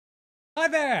Hi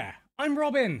there, I'm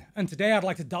Robin, and today I'd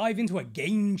like to dive into a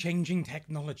game-changing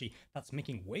technology that's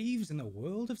making waves in the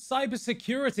world of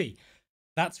cybersecurity.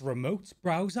 That's remote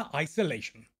browser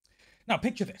isolation. Now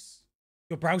picture this.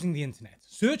 You're browsing the internet,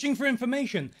 searching for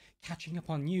information, catching up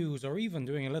on news, or even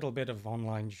doing a little bit of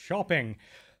online shopping.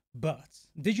 But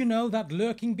did you know that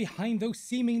lurking behind those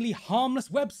seemingly harmless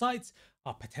websites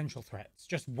are potential threats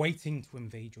just waiting to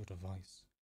invade your device?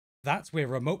 That's where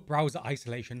remote browser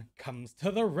isolation comes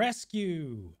to the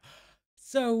rescue.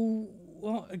 So,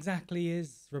 what exactly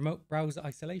is remote browser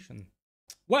isolation?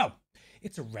 Well,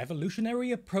 it's a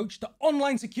revolutionary approach to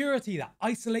online security that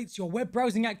isolates your web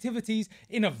browsing activities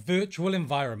in a virtual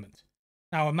environment.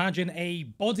 Now, imagine a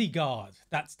bodyguard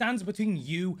that stands between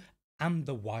you and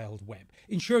the wild web,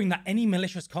 ensuring that any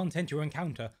malicious content you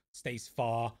encounter stays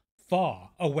far,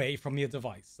 far away from your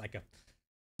device, like a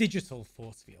digital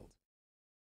force field.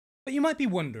 But you might be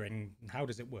wondering, how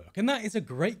does it work? And that is a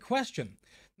great question.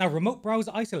 Now, remote browser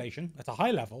isolation, at a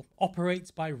high level, operates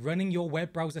by running your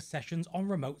web browser sessions on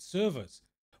remote servers.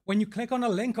 When you click on a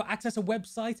link or access a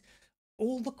website,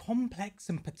 all the complex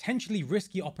and potentially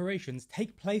risky operations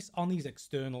take place on these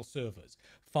external servers,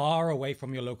 far away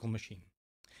from your local machine.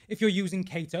 If you're using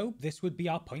Cato, this would be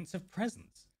our points of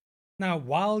presence. Now,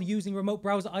 while using remote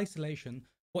browser isolation,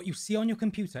 what you see on your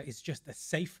computer is just a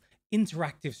safe,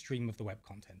 interactive stream of the web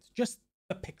content, just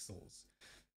the pixels,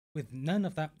 with none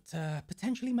of that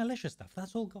potentially malicious stuff.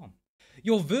 That's all gone.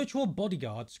 Your virtual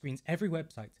bodyguard screens every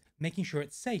website, making sure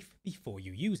it's safe before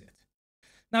you use it.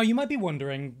 Now, you might be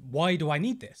wondering, why do I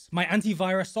need this? My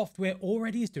antivirus software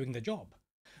already is doing the job.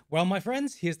 Well, my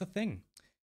friends, here's the thing.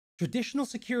 Traditional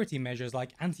security measures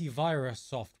like antivirus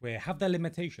software have their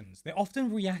limitations. They're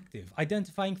often reactive,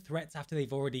 identifying threats after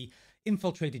they've already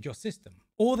infiltrated your system,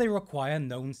 or they require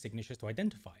known signatures to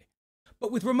identify.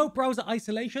 But with remote browser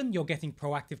isolation, you're getting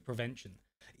proactive prevention.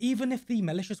 Even if the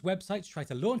malicious websites try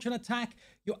to launch an attack,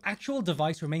 your actual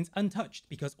device remains untouched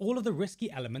because all of the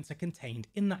risky elements are contained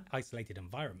in that isolated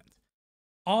environment.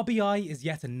 RBI is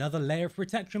yet another layer of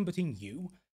protection between you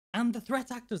and the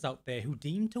threat actors out there who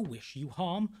deem to wish you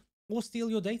harm or steal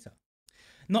your data.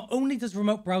 Not only does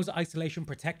remote browser isolation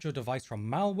protect your device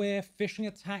from malware, phishing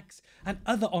attacks, and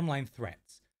other online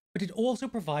threats, but it also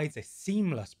provides a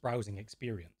seamless browsing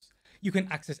experience. You can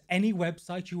access any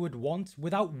website you would want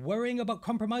without worrying about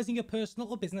compromising your personal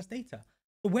or business data.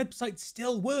 The websites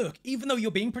still work, even though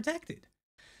you're being protected.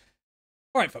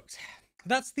 Alright folks,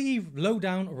 that's the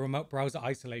lowdown of remote browser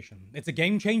isolation. It's a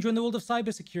game changer in the world of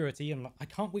cybersecurity, and I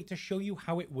can't wait to show you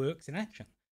how it works in action.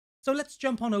 So let's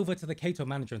jump on over to the Cato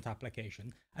management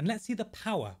application and let's see the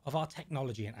power of our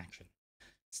technology in action.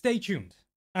 Stay tuned.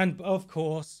 And of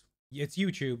course, it's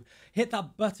YouTube. Hit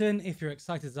that button if you're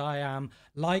excited as I am,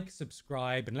 like,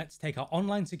 subscribe, and let's take our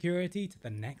online security to the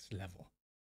next level.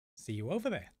 See you over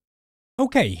there.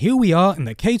 Okay, here we are in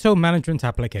the Cato management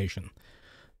application.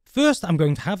 First, I'm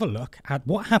going to have a look at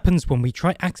what happens when we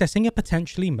try accessing a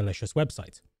potentially malicious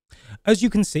website. As you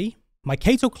can see, my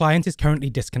Cato client is currently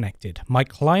disconnected. My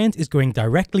client is going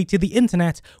directly to the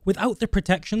internet without the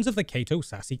protections of the Cato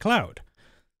SASE cloud.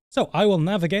 So I will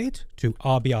navigate to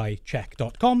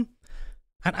rbicheck.com,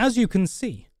 and as you can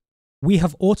see, we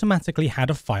have automatically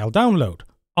had a file download,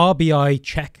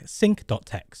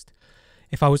 rbichecksync.txt.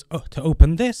 If I was to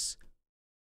open this,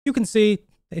 you can see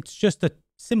it's just a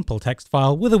simple text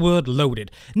file with a word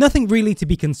loaded. Nothing really to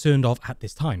be concerned of at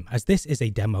this time, as this is a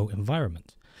demo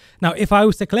environment. Now, if I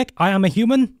was to click, I am a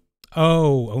human,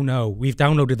 oh no, we've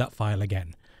downloaded that file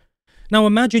again. Now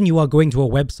imagine you are going to a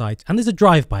website and there's a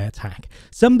drive-by attack.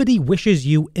 Somebody wishes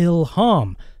you ill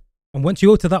harm. And once you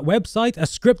go to that website, a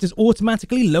script is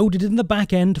automatically loaded in the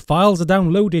back end, files are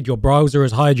downloaded, your browser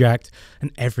is hijacked,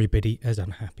 and everybody is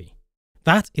unhappy.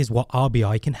 That is what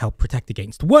RBI can help protect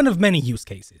against, one of many use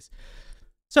cases.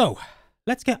 So,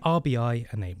 let's get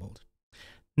RBI enabled.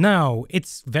 Now,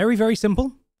 it's very, very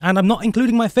simple. And I'm not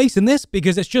including my face in this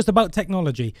because it's just about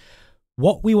technology.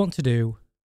 What we want to do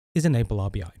is enable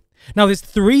RBI. Now, there's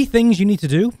three things you need to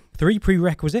do, three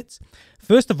prerequisites.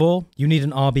 First of all, you need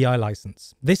an RBI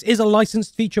license. This is a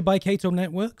licensed feature by Cato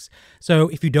Networks. So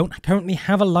if you don't currently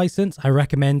have a license, I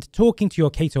recommend talking to your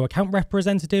Cato account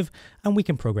representative and we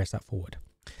can progress that forward.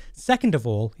 Second of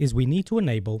all is we need to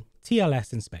enable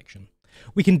TLS inspection.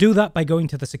 We can do that by going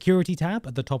to the security tab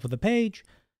at the top of the page,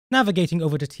 navigating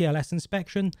over to TLS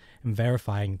inspection, and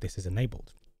verifying this is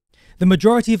enabled. The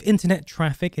majority of internet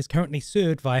traffic is currently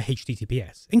served via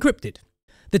HTTPS, encrypted.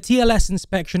 The TLS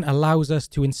inspection allows us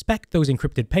to inspect those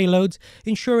encrypted payloads,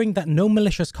 ensuring that no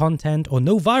malicious content or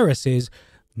no viruses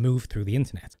move through the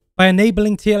internet. By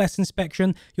enabling TLS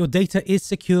inspection, your data is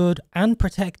secured and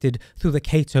protected through the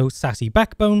Cato SASE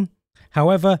backbone,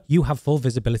 However, you have full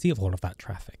visibility of all of that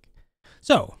traffic.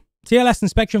 So, TLS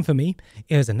inspection for me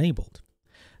is enabled.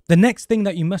 The next thing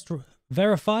that you must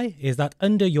verify is that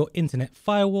under your internet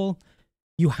firewall,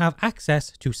 you have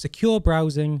access to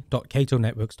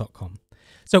securebrowsing.catonetworks.com.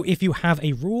 So if you have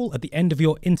a rule at the end of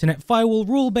your internet firewall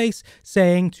rule base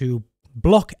saying to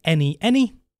block any,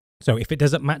 so if it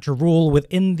doesn't match a rule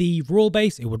within the rule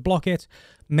base, it would block it,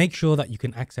 make sure that you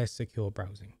can access secure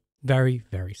browsing. Very,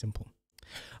 very simple.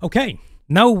 Okay,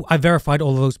 now I've verified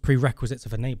all of those prerequisites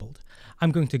have enabled.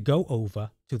 I'm going to go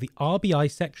over to the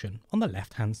RBI section on the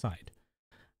left-hand side.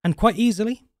 And quite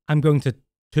easily, I'm going to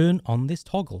turn on this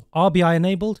toggle, RBI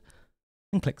enabled,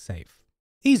 and click save.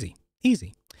 Easy,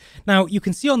 easy. Now, you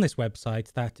can see on this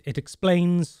website that it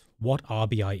explains what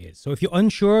RBI is. So if you're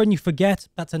unsure and you forget,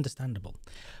 that's understandable.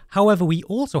 However, we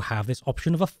also have this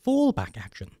option of a fallback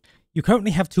action. You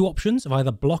currently have two options of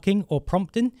either blocking or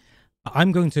prompting.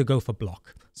 I'm going to go for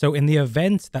block. So in the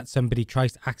event that somebody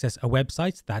tries to access a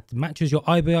website that matches your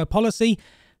RBI policy,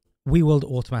 we will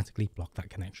automatically block that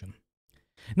connection.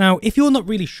 Now, if you're not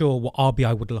really sure what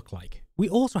RBI would look like, we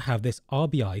also have this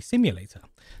RBI simulator.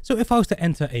 So if I was to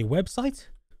enter a website,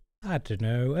 I don't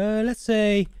know, let's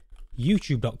say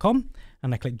youtube.com,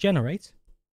 and I click generate,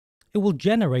 it will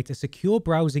generate a secure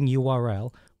browsing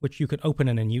URL, which you could open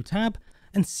in a new tab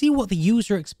and see what the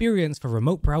user experience for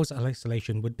remote browser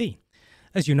isolation would be.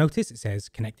 As you notice, it says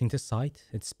connecting to site,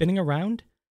 it's spinning around,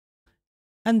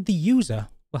 and the user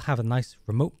will have a nice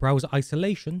remote browser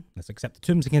isolation. Let's accept the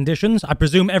terms and conditions. I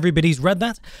presume everybody's read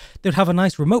that. They'll have a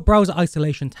nice remote browser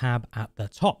isolation tab at the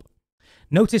top.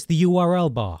 Notice the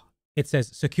URL bar. It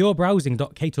says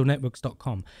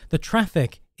securebrowsing.catonetworks.com. The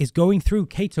traffic is going through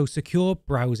Cato's secure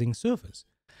browsing servers.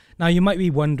 Now you might be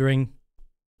wondering,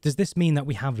 does this mean that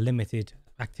we have limited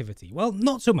activity? Well,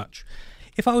 not so much.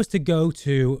 If I was to go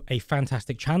to a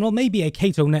fantastic channel, maybe a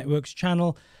Cato Networks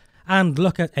channel, and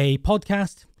look at a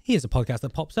podcast, here's a podcast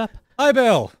that pops up. Hi,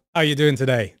 Bill. How are you doing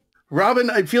today? Robin,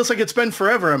 it feels like it's been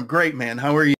forever. I'm great, man.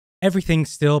 How are you? Everything's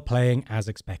still playing as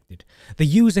expected. The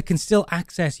user can still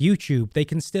access YouTube. They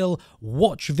can still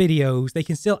watch videos. They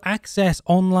can still access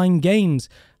online games.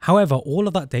 However, all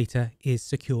of that data is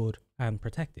secured and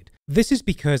protected. This is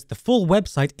because the full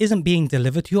website isn't being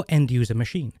delivered to your end user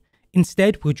machine.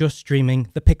 Instead, we're just streaming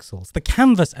the pixels, the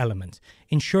canvas element,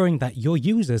 ensuring that your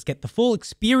users get the full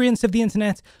experience of the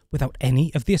internet without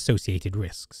any of the associated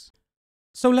risks.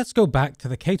 So let's go back to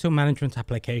the Cato management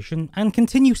application and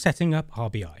continue setting up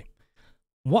RBI.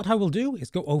 What I will do is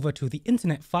go over to the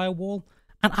internet firewall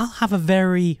and I'll have a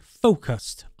very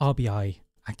focused RBI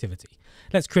activity.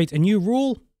 Let's create a new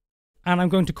rule and I'm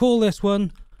going to call this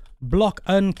one block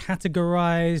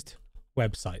uncategorized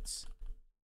websites.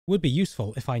 Would be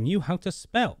useful if I knew how to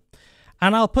spell.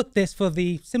 And I'll put this for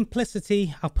the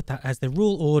simplicity, I'll put that as the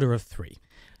rule order of 3.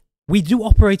 We do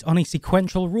operate on a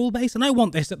sequential rule base and I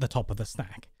want this at the top of the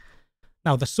stack.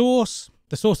 Now the source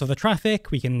of the traffic,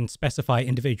 we can specify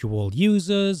individual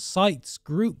users, sites,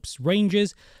 groups,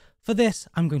 ranges. For this,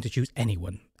 I'm going to choose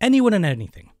anyone and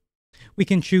anything. We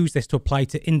can choose this to apply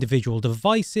to individual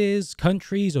devices,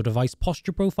 countries, or device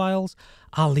posture profiles.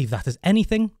 I'll leave that as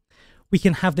anything. We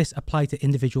can have this apply to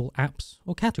individual apps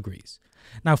or categories.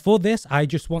 Now for this, I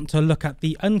just want to look at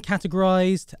the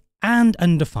uncategorized and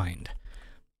undefined.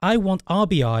 I want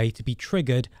RBI to be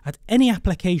triggered at any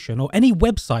application or any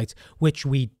website which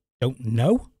we don't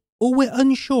know or we're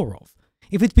unsure of.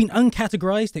 If it's been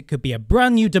uncategorized, it could be a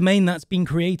brand new domain that's been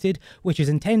created which is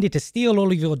intended to steal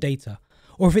all of your data.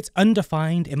 Or if it's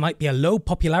undefined, it might be a low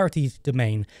popularity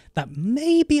domain that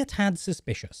may be a tad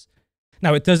suspicious.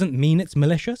 Now, it doesn't mean it's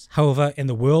malicious. However, in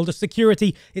the world of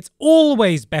security, it's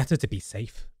always better to be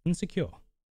safe than secure.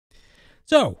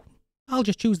 So I'll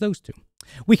just choose those two.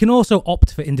 We can also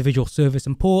opt for individual service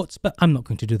and ports, but I'm not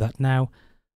going to do that now.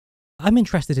 I'm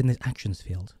interested in this actions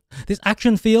field. This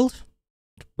action field,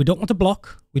 we don't want to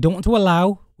block, we don't want to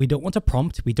allow, we don't want to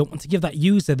prompt, we don't want to give that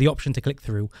user the option to click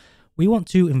through. We want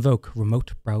to invoke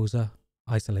remote browser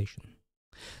isolation.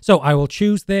 So I will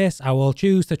choose this, I will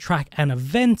choose to track an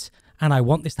event, and I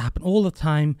want this to happen all the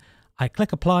time. I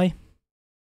click apply.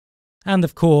 And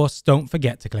of course, don't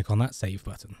forget to click on that save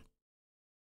button.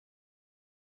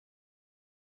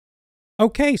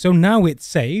 Okay, so now it's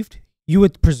saved. You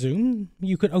would presume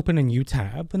you could open a new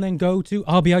tab and then go to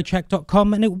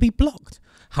rbicheck.com and it will be blocked.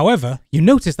 However, you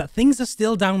notice that things are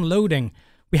still downloading.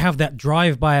 We have that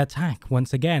drive-by attack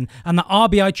once again, and the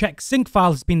RBI check sync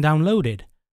file has been downloaded.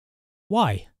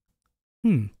 Why?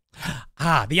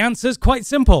 The answer's quite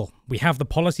simple. We have the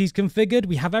policies configured,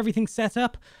 we have everything set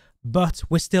up, but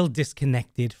we're still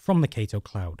disconnected from the Cato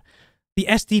cloud. The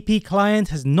SDP client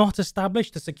has not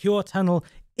established a secure tunnel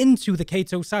into the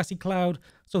Cato SASE cloud,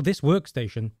 so this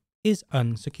workstation is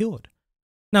unsecured.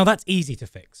 Now that's easy to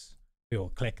fix. We will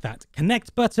click that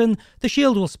connect button, the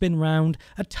shield will spin round,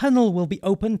 a tunnel will be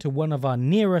open to one of our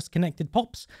nearest connected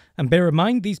POPs, and bear in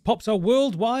mind these POPs are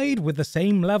worldwide with the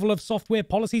same level of software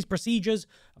policies, procedures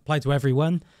applied to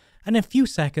everyone, and in a few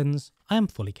seconds I am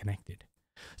fully connected.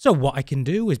 So what I can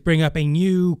do is bring up a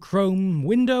new Chrome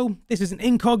window. This is an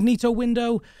incognito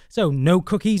window, so no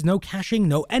cookies, no caching,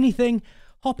 no anything.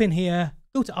 Hop in here,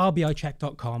 go to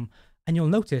rbicheck.com, and you'll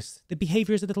notice the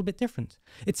behavior is a little bit different.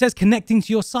 It says connecting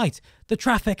to your site. The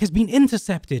traffic has been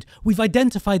intercepted. We've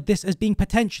identified this as being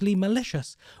potentially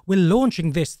malicious. We're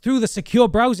launching this through the secure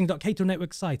browsing.cato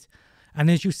networks site. And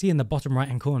as you see in the bottom right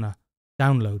hand corner,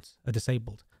 downloads are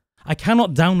disabled. I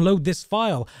cannot download this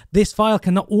file. This file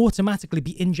cannot automatically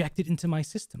be injected into my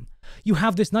system. You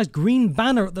have this nice green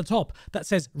banner at the top that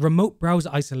says remote browser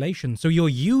isolation. So your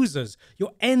users,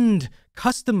 your end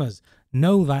customers,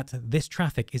 know that this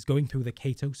traffic is going through the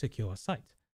Cato secure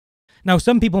site. Now,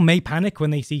 some people may panic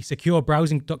when they see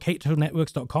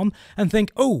securebrowsing.catonetworks.com and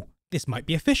think, oh, this might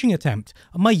be a phishing attempt.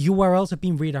 My URLs have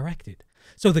been redirected.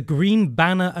 So the green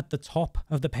banner at the top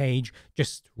of the page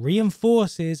just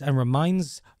reinforces and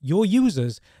reminds your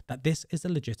users that this is a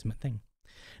legitimate thing.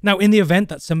 Now, in the event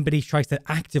that somebody tries to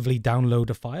actively download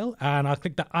a file, and I'll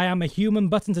click the I am a human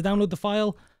button to download the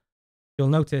file, you'll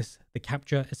notice the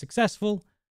capture is successful,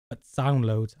 but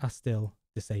downloads are still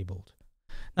disabled.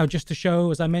 Now, just to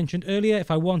show, as I mentioned earlier, if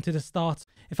I wanted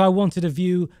to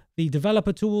view the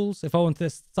developer tools, if I wanted to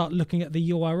start looking at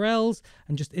the URLs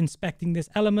and just inspecting this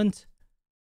element,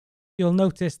 you'll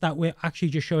notice that we're actually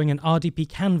just showing an RDP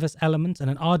canvas element and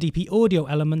an RDP audio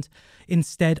element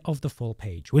instead of the full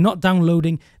page. We're not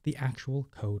downloading the actual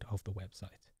code of the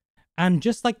website. And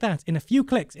just like that, in a few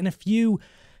clicks, in a few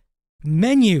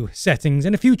menu settings,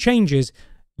 in a few changes,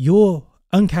 your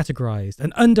uncategorized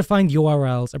and undefined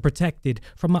URLs are protected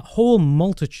from a whole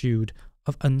multitude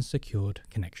of unsecured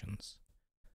connections.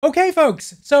 Okay,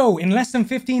 folks, so in less than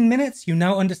 15 minutes, you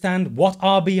now understand what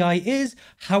RBI is,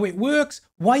 how it works,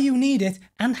 why you need it,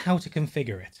 and how to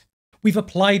configure it. We've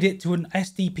applied it to an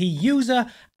SDP user,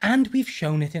 and we've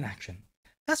shown it in action.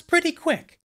 That's pretty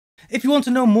quick. If you want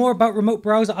to know more about remote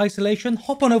browser isolation,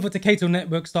 hop on over to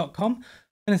catonetworks.com,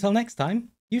 and until next time,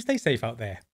 you stay safe out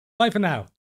there. Bye for now.